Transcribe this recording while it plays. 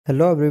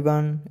Hello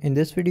everyone, in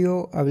this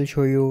video I will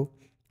show you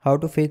how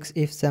to fix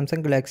if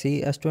Samsung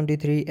Galaxy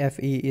S23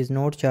 FE is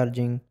not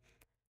charging.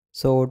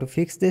 So to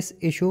fix this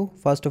issue,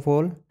 first of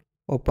all,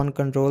 open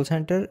Control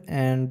Center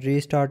and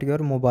restart your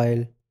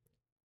mobile.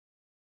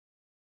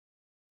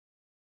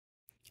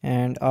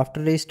 And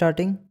after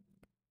restarting,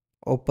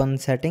 open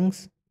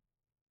Settings.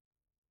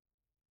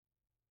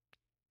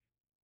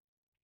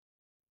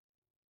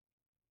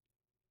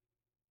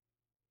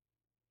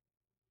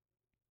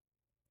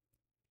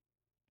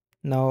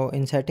 Now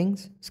in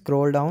Settings,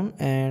 scroll down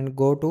and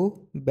go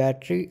to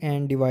Battery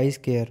and Device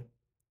Care.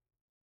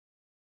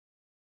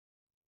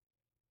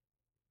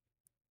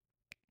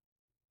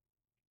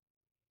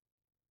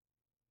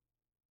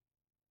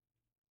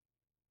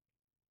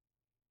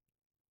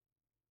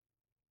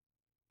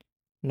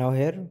 Now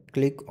here,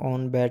 click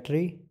on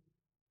Battery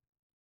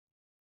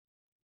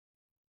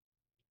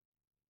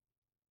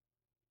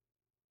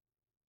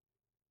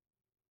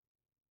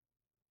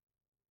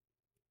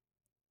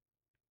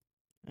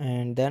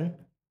and then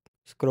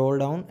scroll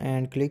down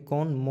and click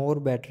on More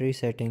Battery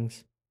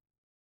Settings.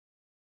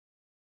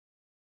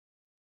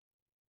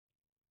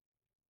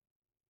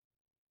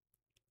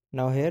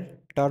 Now here,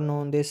 turn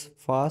on this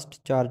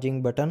fast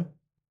charging button.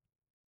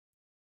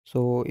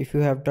 So if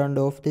you have turned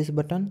off this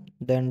button,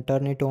 then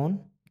turn it on.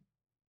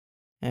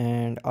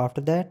 And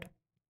after that,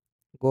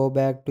 go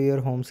back to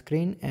your home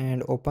screen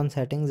and open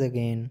settings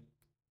again.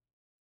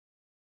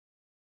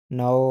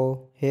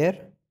 Now here,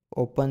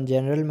 open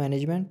general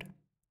management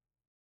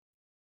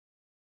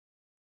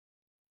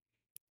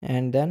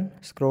and then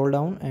scroll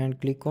down and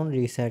click on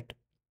reset.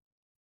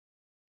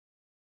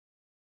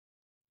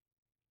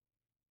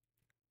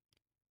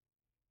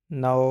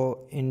 Now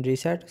in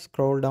reset,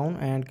 scroll down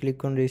and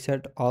click on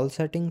reset all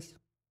settings.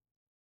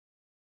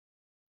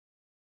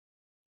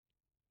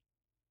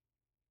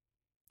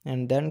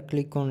 And then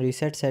click on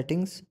reset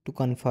settings to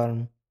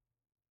confirm.